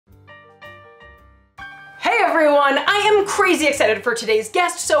everyone! I am crazy excited for today's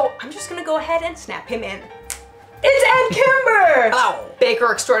guest, so I'm just gonna go ahead and snap him in. It's Edd Kimber! Hello! Baker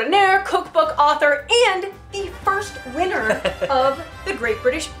extraordinaire, cookbook author, and the first winner of the Great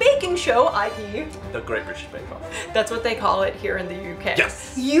British Baking Show, i.e. The Great British Bake Off. That's what they call it here in the UK.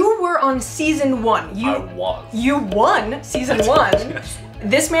 Yes! You were on season 1. I was. You won season 1. Yes.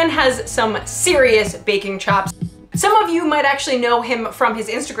 This man has some serious baking chops. Some of you might actually know him from his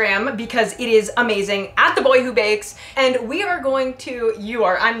Instagram because it is amazing, @theboyWhoBakes, and we are going to,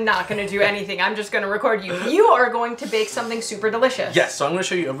 I'm not gonna do anything, I'm just gonna record you. You are going to bake something super delicious. Yes, so I'm gonna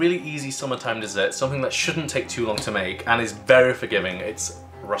show you a really easy summertime dessert, something that shouldn't take too long to make and is very forgiving. It's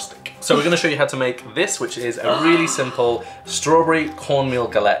rustic. So we're gonna show you how to make this, which is a really simple strawberry cornmeal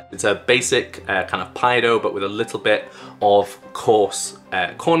galette. It's a basic kind of pie dough, but with a little bit of coarse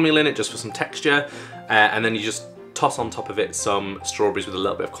cornmeal in it, just for some texture, and then you just toss on top of it some strawberries with a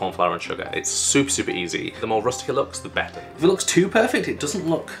little bit of corn flour and sugar. It's super easy. The more rustic it looks, the better. If it looks too perfect, it doesn't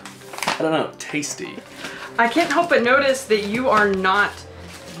look, I don't know, tasty. I can't help but notice that you are not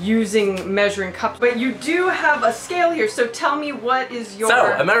using measuring cups, but you do have a scale here, so tell me what is your...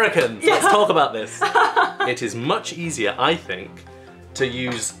 So, Americans, let's talk about this. It is much easier, I think, to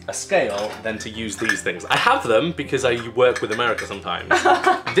use a scale than to use these things. I have them because I work with America sometimes.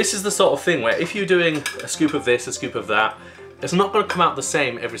 This is the sort of thing where if you're doing a scoop of this, a scoop of that, it's not going to come out the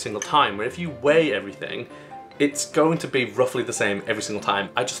same every single time, where if you weigh everything, it's going to be roughly the same every single time.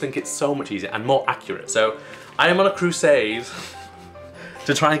 I just think it's so much easier and more accurate. So I am on a crusade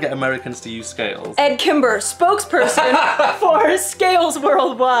to try and get Americans to use scales. Edd Kimber, spokesperson for Scales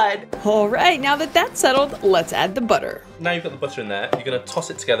Worldwide. All right, now that that's settled, let's add the butter. Now you've got the butter in there, you're gonna toss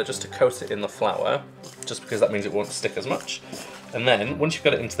it together just to coat it in the flour, just because that means it won't stick as much. And then, once you've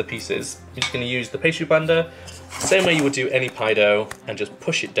got it into the pieces, you're just gonna use the pastry blender, same way you would do any pie dough, and just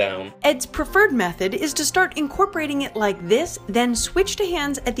push it down. Edd's preferred method is to start incorporating it like this, then switch to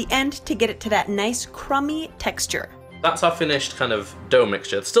hands at the end to get it to that nice crummy texture. That's our finished kind of dough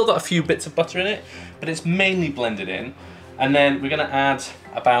mixture. It's still got a few bits of butter in it, but it's mainly blended in. And then we're gonna add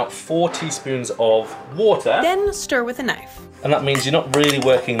about 4 teaspoons of water. Then stir with a knife. And that means you're not really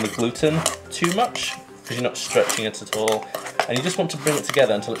working the gluten too much, because you're not stretching it at all. And you just want to bring it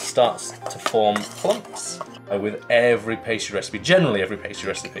together until it starts to form clumps. With every pastry recipe, generally every pastry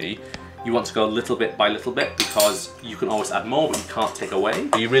recipe, you want to go little bit by little bit because you can always add more, but you can't take away.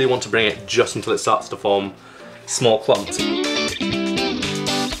 You really want to bring it just until it starts to form small clumps.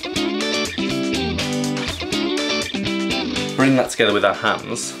 Bring that together with our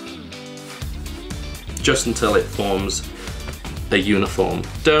hands, just until it forms a uniform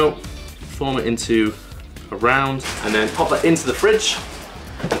dough. Form it into a round, and then pop that into the fridge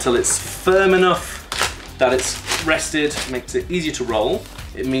until it's firm enough that it's rested, makes it easier to roll.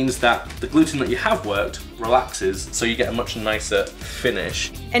 It means that the gluten that you have worked relaxes, so you get a much nicer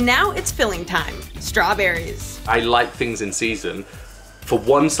finish. And now it's filling time. Strawberries. I like things in season. For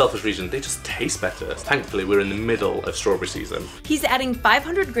one selfish reason, they just taste better. Thankfully, we're in the middle of strawberry season. He's adding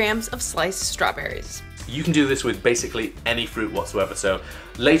 500 grams of sliced strawberries. You can do this with basically any fruit whatsoever. So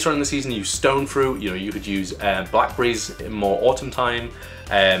later on in the season, use stone fruit. You could use blackberries in more autumn time.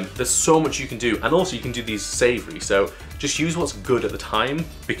 There's so much you can do, and also you can do these savory. So just use what's good at the time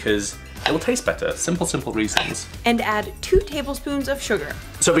because it will taste better. Simple reasons. And add 2 tablespoons of sugar.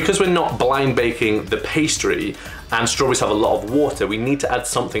 So because we're not blind baking the pastry and strawberries have a lot of water, we need to add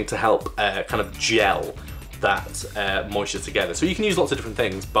something to help kind of gel that moisture together. So you can use lots of different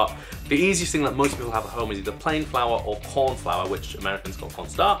things, but the easiest thing that most people have at home is either plain flour or corn flour, which Americans call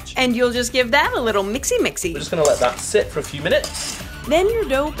cornstarch. And you'll just give that a little mixy-mixy. We're just gonna let that sit for a few minutes. Then your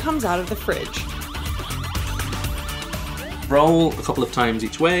dough comes out of the fridge. Roll a couple of times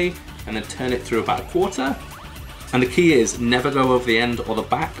each way, and then turn it through about a quarter. And the key is never go over the end or the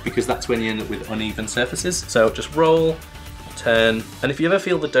back, because that's when you end up with uneven surfaces. So just roll, turn, and if you ever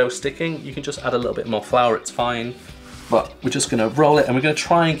feel the dough sticking, you can just add a little bit more flour, it's fine. But we're just gonna roll it, and we're gonna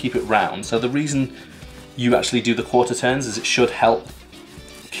try and keep it round. So the reason you actually do the quarter turns is it should help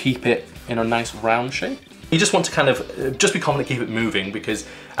keep it in a nice round shape. You just want to kind of just be confident, keep it moving, because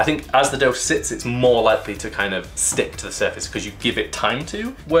I think as the dough sits, it's more likely to kind of stick to the surface because you give it time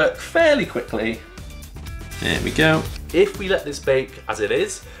to work fairly quickly. There we go. If we let this bake as it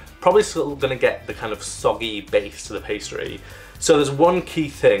is, probably still gonna get the kind of soggy base to the pastry. So there's one key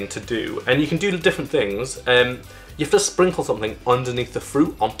thing to do, and you can do different things. You have to sprinkle something underneath the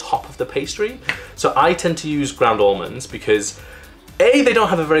fruit on top of the pastry. So I tend to use ground almonds because A, they don't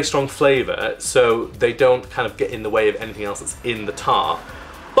have a very strong flavour, so they don't kind of get in the way of anything else that's in the tart,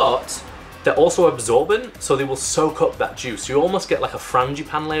 but they're also absorbent, so they will soak up that juice. You almost get like a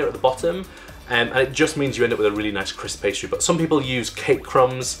frangipane layer at the bottom, and it just means you end up with a really nice crisp pastry. But some people use cake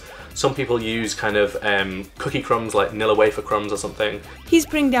crumbs, some people use kind of cookie crumbs like Nilla wafer crumbs or something. He's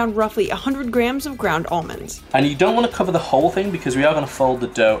putting down roughly 100 grams of ground almonds. And you don't want to cover the whole thing because we are going to fold the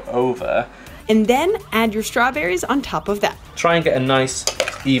dough over. And then add your strawberries on top of that. Try and get a nice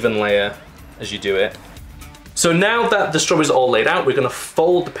even layer as you do it. So now that the strawberries are all laid out, we're going to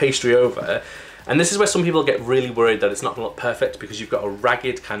fold the pastry over. And this is where some people get really worried that it's not going to look perfect because you've got a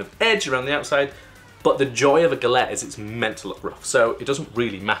ragged kind of edge around the outside. But the joy of a galette is it's meant to look rough, so it doesn't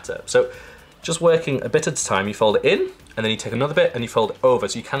really matter. So just working a bit at a time, you fold it in, and then you take another bit and you fold it over.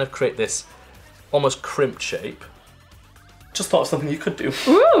 So you kind of create this almost crimped shape. Just thought of something you could do.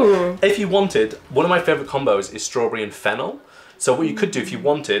 Ooh. If you wanted, one of my favorite combos is strawberry and fennel. So what you could do if you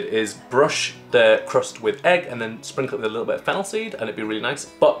wanted is brush the crust with egg and then sprinkle it with a little bit of fennel seed and it'd be really nice.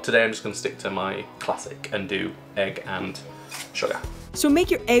 But today I'm just gonna stick to my classic and do egg and sugar. So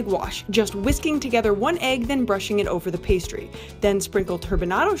make your egg wash, just whisking together one egg, then brushing it over the pastry. Then sprinkle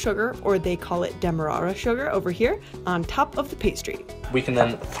turbinado sugar, or they call it demerara sugar over here, on top of the pastry. We can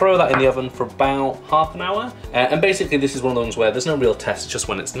then throw that in the oven for about half an hour. And basically this is one of the ones where there's no real test, just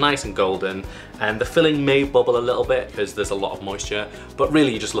when it's nice and golden. And the filling may bubble a little bit because there's a lot of moisture, but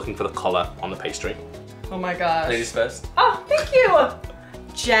really you're just looking for the colour on the pastry. Oh my gosh. Ladies first. Oh, thank you.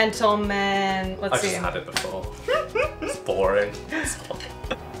 Gentlemen. Let's I've see. just had it before. It's boring.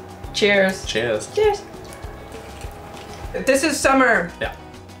 Cheers. Cheers. Cheers. This is summer. Yeah.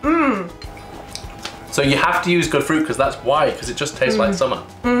 So you have to use good fruit because that's why, because it just tastes like summer.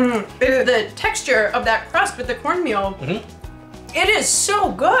 The texture of that crust with the cornmeal, it is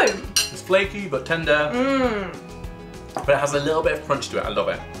so good. It's flaky but tender. But it has a little bit of crunch to it. I love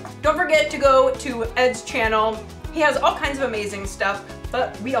it. Don't forget to go to Edd's channel. He has all kinds of amazing stuff,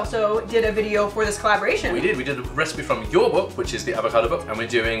 but we also did a video for this collaboration. We did a recipe from your book, which is the avocado book, and we're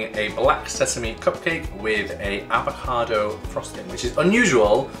doing a black sesame cupcake with a avocado frosting, which is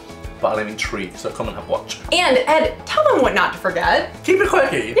unusual, but a living treat, so come and have a watch. And Edd, tell them what not to forget. Keep it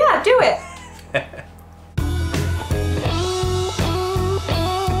quirky. Yeah, do it.